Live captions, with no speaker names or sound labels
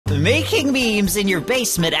Making memes in your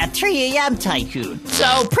basement at 3 a.m. Tycoon.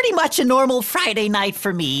 So, pretty much a normal Friday night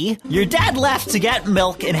for me. Your dad left to get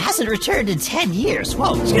milk and hasn't returned in 10 years.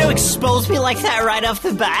 Whoa, you gonna expose me like that right off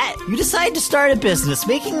the bat? You decide to start a business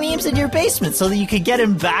making memes in your basement so that you can get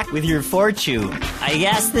him back with your fortune. I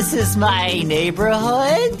guess this is my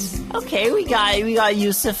neighborhood? Okay, we got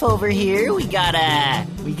Yusuf over here. We got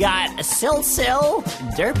a Sil,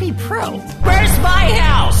 Derpy Pro. Where's my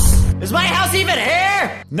house? Is my house even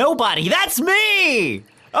here? Nobody, that's me!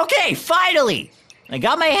 Okay, finally! I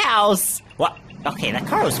got my house. What? Okay, that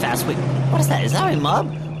car was fast. Wait, what is that? Is that my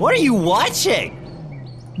mom? What are you watching?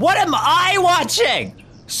 What am I watching?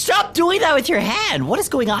 Stop doing that with your hand. What is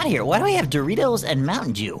going on here? Why do I have Doritos and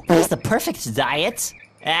Mountain Dew? Is the perfect diet?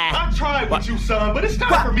 I tried with you, son, but it's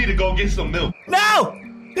time for me to go get some milk. No!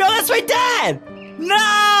 No, that's my dad!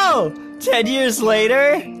 No! 10 years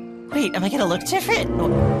later? Wait, am I gonna look different?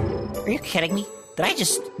 Are you kidding me? Did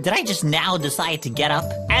I just now decide to get up?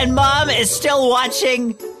 And Mom is still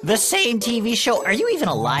watching the same TV show? Are you even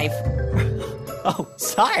alive? Oh,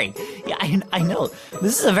 sorry. Yeah, I know.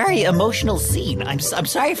 This is a very emotional scene. I'm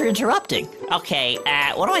sorry for interrupting. Okay,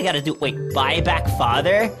 what do I gotta do? Wait, buy back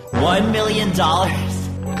father? $1 million?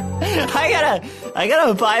 I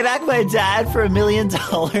gotta buy back my dad for $1 million?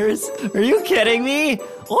 Are you kidding me?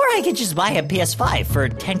 Or I could just buy a PS5 for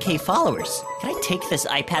 10K followers. Can I take this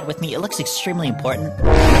iPad with me? It looks extremely important.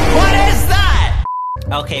 What is that?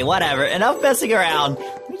 Okay, whatever. Enough messing around.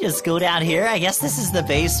 Let me just go down here. I guess this is the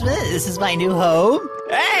basement. This is my new home.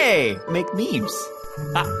 Hey, make memes.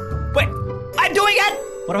 Wait, I'm doing it!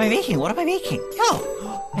 What am I making? What am I making?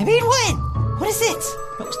 Yo, I made one. What is it?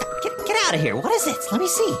 No, stop. Get out of here. What is it? Let me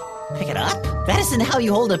see. Pick it up? That isn't how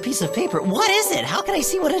you hold a piece of paper. What is it? How can I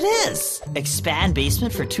see what it is? Expand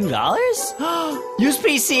basement for $2? Use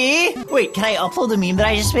PC? Wait, can I upload the meme that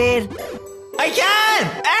I just made? I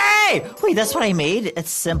can! Hey! Wait, that's what I made?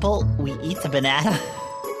 It's simple. We eat the banana.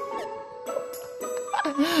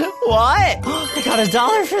 What? I got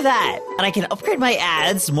 $1 for that. And I can upgrade my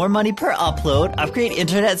ads, more money per upload, upgrade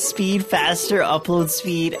internet speed, faster upload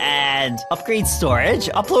speed, and upgrade storage,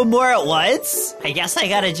 upload more at once. I guess I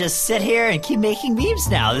gotta just sit here and keep making memes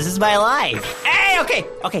now. This is my life. Hey,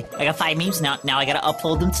 okay, I got 5 memes now. Now I gotta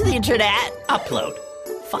upload them to the internet. Upload.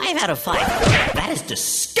 5 out of 5. That is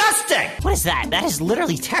disgusting. What is that? That is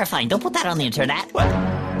literally terrifying. Don't put that on the internet.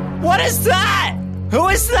 What is that? Who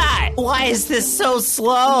is that? Why is this so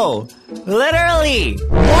slow? Literally.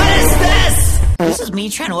 What is this? This is me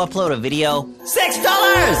trying to upload a video. $6!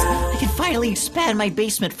 I can finally expand my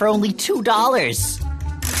basement for only $2.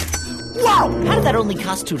 Whoa! How did that only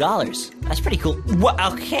cost $2? That's pretty cool.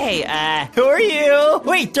 Okay, who are you?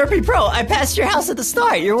 Wait, Derpy Pro, I passed your house at the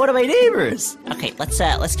start. You're one of my neighbors. Okay,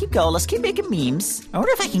 let's keep going. Let's keep making memes. I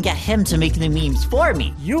wonder if I can get him to make the memes for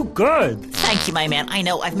me. You good. Thank you, my man. I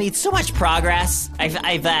know, I've made so much progress. I've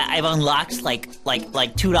unlocked like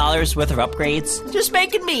 $2 worth of upgrades. Just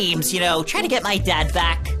making memes, you know, trying to get my dad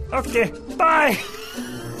back. Okay, bye.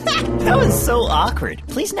 That was so awkward.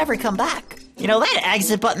 Please never come back. You know, that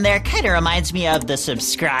exit button there kind of reminds me of the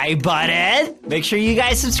subscribe button. Make sure you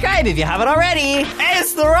guys subscribe if you haven't already. Hey,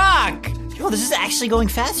 it's The Rock. Yo, this is actually going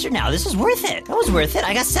faster now. This is worth it. That was worth it.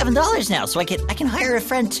 I got $7 now, so I can hire a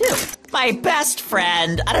friend too. My best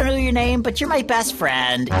friend. I don't know your name, but you're my best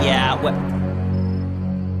friend. Yeah, what?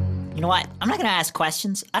 You know what? I'm not gonna ask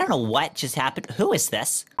questions. I don't know what just happened. Who is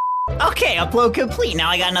this? Okay, upload complete. Now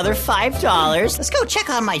I got another $5. Let's go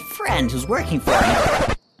check on my friend who's working for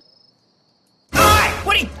me.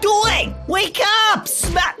 What are you doing? Wake up!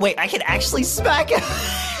 Smack! Wait, I can actually smack him?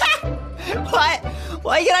 What?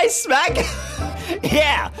 Why can I smack him?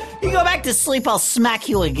 Yeah, you go back to sleep, I'll smack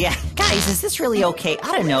you again. Guys, is this really okay?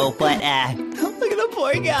 I don't know, but look at the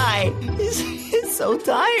poor guy. He's so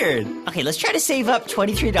tired. Okay, let's try to save up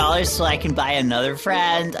 $23 so I can buy another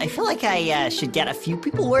friend. I feel like I should get a few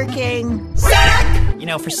people working. Sonic! You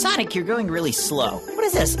know, for Sonic, you're going really slow. What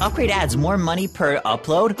is this? Upgrade adds more money per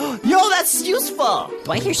upload. Yo, that's useful!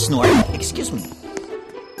 Do I hear snoring? Excuse me.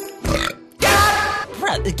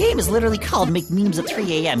 Bruh, the game is literally called Make Memes at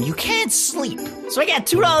 3 a.m. You can't sleep. So I got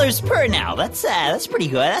 $2 per now. That's pretty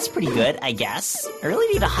good. That's pretty good, I guess. I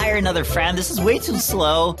really need to hire another friend. This is way too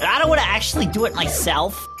slow. And I don't want to actually do it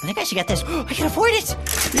myself. I think I should get this. I can afford it.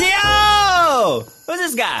 Yo! Who's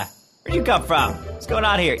this guy? Where'd you come from? What's going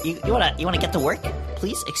on here? You wanna get to work?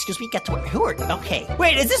 Please, excuse me, get to work. Who are, okay.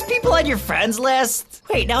 Wait, is this people on your friends list?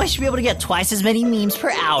 Wait, now I should be able to get twice as many memes per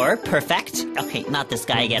hour. Perfect. Okay, not this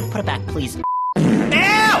guy again. Put it back, please.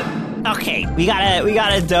 Ew! Okay, we got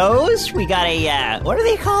a Doge, we got a, what are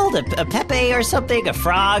they called? A Pepe or something? A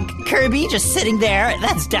frog? Kirby just sitting there.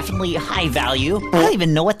 That's definitely high value. I don't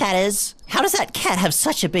even know what that is. How does that cat have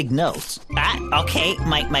such a big nose? Okay,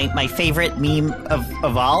 my favorite meme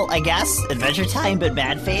of all, I guess. Adventure Time, but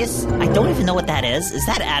bad face. I don't even know what that is. Is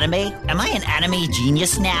that anime? Am I an anime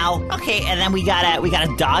genius now? Okay, and then we got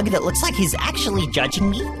a dog that looks like he's actually judging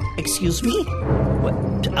me. Excuse me? What?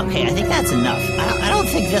 Okay, I think that's enough. I don't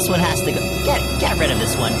think this one has to go. Get rid of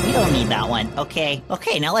this one. We don't need that one. Okay,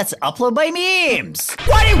 now let's upload my memes.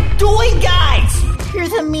 What are you doing, guys? You're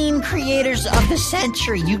the meme creators of the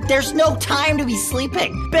century. There's no time to be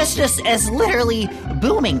sleeping. Business is literally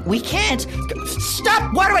booming. We can't...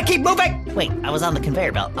 Stop! Why do I keep moving? Wait, I was on the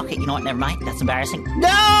conveyor belt. Okay, you know what? Never mind. That's embarrassing. No!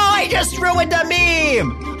 I just ruined the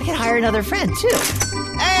meme! I can hire another friend, too.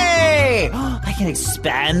 Hey! I can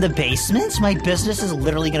expand the basement? My business is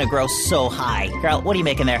literally gonna grow so high. Girl, what are you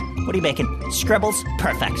making there? What are you making? Scribbles?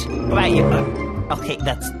 Perfect. What about you? Okay,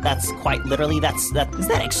 that's quite literally, is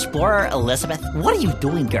that Explorer Elizabeth? What are you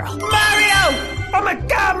doing, girl? Mario! Oh my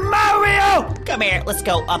god, Mario! Come here, let's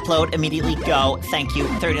go, upload, immediately go. Thank you,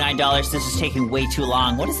 $39, this is taking way too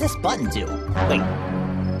long. What does this button do?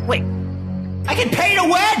 Wait. I can pay to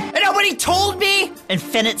win, and nobody told me?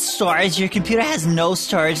 Infinite storage, your computer has no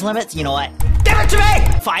storage limits. You know what? Give it to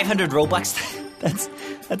me! 500 Robux.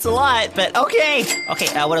 That's a lot, but okay. Okay,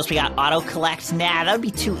 what else we got? Auto collect? Nah, that would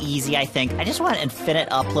be too easy, I think. I just want infinite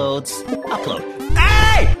uploads. Upload.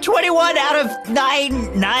 Hey! 21 out of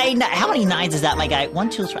 9. How many nines is that, my guy? 1,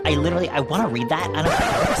 2, 3. I want to read that. I don't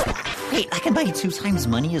know. Wait, I can buy 2 times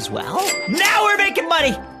money as well? Now we're making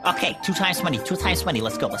money! Okay, 2 times money, 2 times money.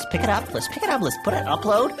 Let's go. Let's pick it up. Let's put it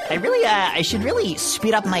upload. I should really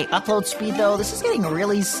speed up my upload speed, though. This is getting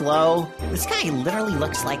really slow. This guy literally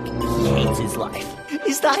looks like he hates his life.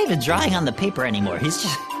 He's not even drawing on the paper anymore. He's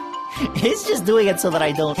just doing it so that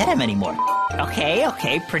I don't hit him anymore.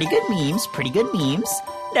 Okay, pretty good memes.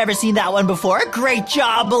 Never seen that one before. Great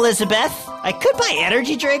job, Elizabeth. I could buy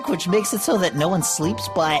energy drink, which makes it so that no one sleeps,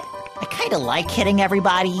 but I kind of like hitting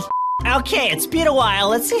everybody. Okay, it's been a while.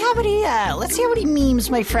 Let's see how many memes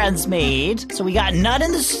my friends made. So we got none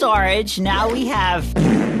in the storage. Now we have 50!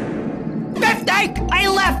 I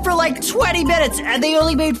left for like 20 minutes and they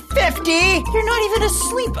only made 50! You're not even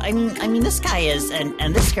asleep. I mean this guy is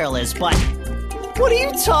and this girl is, but what are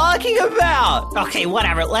you talking about? Okay,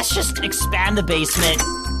 whatever. Let's just expand the basement.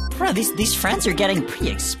 Bro, these friends are getting pretty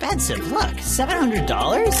expensive. Look,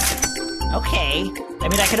 $700? Okay. I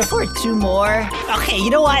mean, I could afford 2 more. Okay, you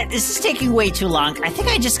know what? This is taking way too long. I think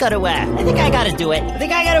I just gotta, I think I gotta do it. I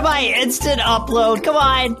think I gotta buy instant upload. Come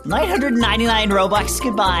on. 999 Robux.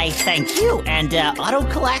 Goodbye. Thank you. And auto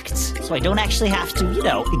collect, so I don't actually have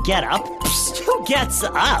to, get up. Psst, who gets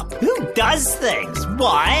up? Who does things?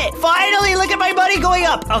 What? Finally, look at my money going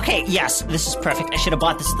up. Okay, yes, this is perfect. I should have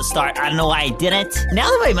bought this at the start. I don't know why I didn't. Now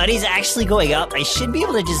that my money's actually going up, I should be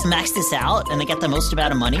able to just max this out and then get the most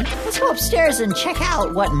amount of money. Let's go upstairs and check out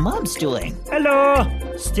what Mom's doing. Hello.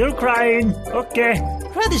 Still crying. Okay.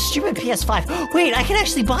 What about this stupid PS5? Wait, I can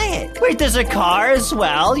actually buy it. Wait, there's a car as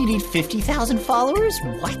well. You need 50,000 followers?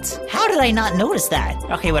 What? How did I not notice that?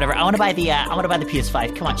 Okay, whatever. I want to buy the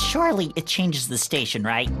PS5. Come on, surely it changes the station,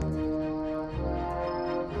 right?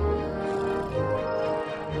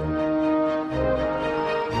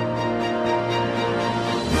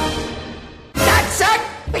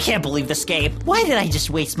 I can't believe this game. Why did I just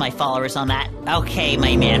waste my followers on that? Okay,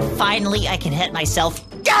 my man, finally I can hit myself.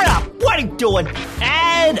 Get up! What are you doing?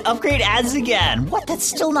 And upgrade ads again. What, that's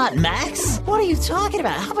still not max? What are you talking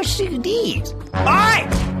about? How much do you need?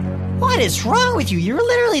 Alright! What is wrong with you? You're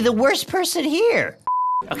literally the worst person here.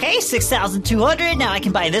 Okay, 6,200. Now I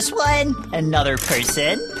can buy this one. Another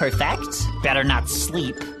person. Perfect. Better not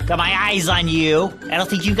sleep. Got my eyes on you. I don't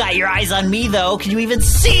think you got your eyes on me, though. Can you even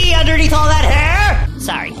see underneath all that hair?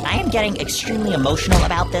 Sorry, I am getting extremely emotional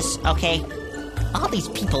about this, okay? All these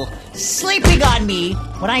people sleeping on me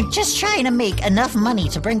when I'm just trying to make enough money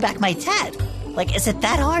to bring back my Ted. Like, is it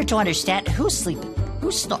that hard to understand who's sleeping?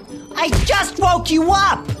 Who's snoring? I just woke you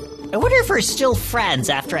up! I wonder if we're still friends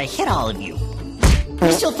after I hit all of you.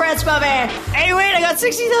 We're still friends, my man. Hey, wait, I got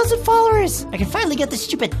 60,000 followers. I can finally get this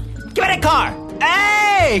stupid... Give me a car.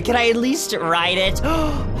 Hey, can I at least ride it?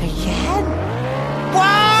 I can?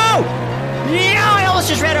 Whoa! Yeah, I almost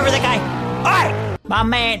just ran over the guy. All right, my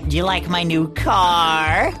man, do you like my new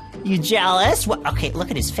car? You jealous? What? Okay, look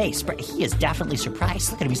at his face. He is definitely surprised.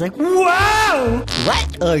 Look at him. He's like, whoa!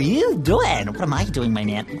 What are you doing? What am I doing, my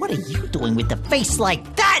man? What are you doing with the face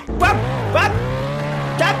like that?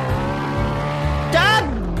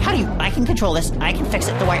 How do you... I can control this. I can fix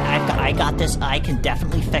it. Don't worry. I got this. I can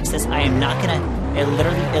definitely fix this. I am not gonna.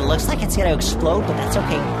 It looks like it's gonna explode, but that's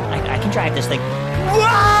okay. I can drive this thing.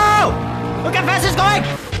 Whoa! Look how fast it's going!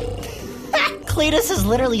 Cletus is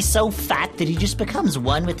literally so fat that he just becomes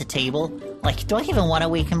one with the table. Like, do I even want to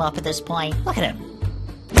wake him up at this point? Look at him.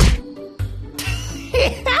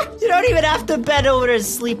 You don't even have to bend over to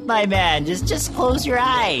sleep, my man. Just close your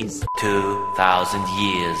eyes. 2,000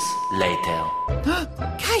 years later.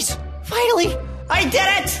 Guys, finally, I did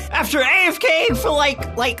it! After AFKing for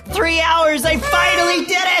like 3 hours, I finally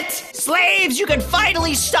did it! Slaves, you can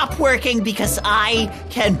finally stop working because I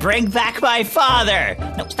can bring back my father.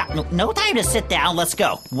 No, stop. No time to sit down. Let's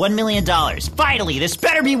go. $1 million. Finally, this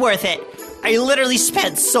better be worth it. I literally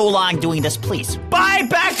spent so long doing this. Please, buy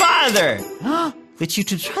back father. The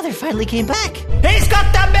YouTube's father finally came back. He's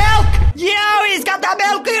got the milk! Yo, he's got the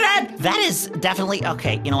milk in it! That is definitely,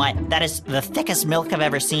 okay, you know what? That is the thickest milk I've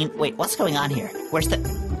ever seen. Wait, what's going on here? Where's the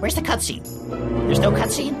cutscene? There's no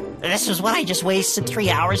cutscene? This is what I just wasted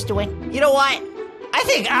 3 hours doing? You know what? I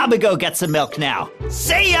think I'm gonna go get some milk now.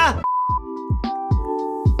 See ya!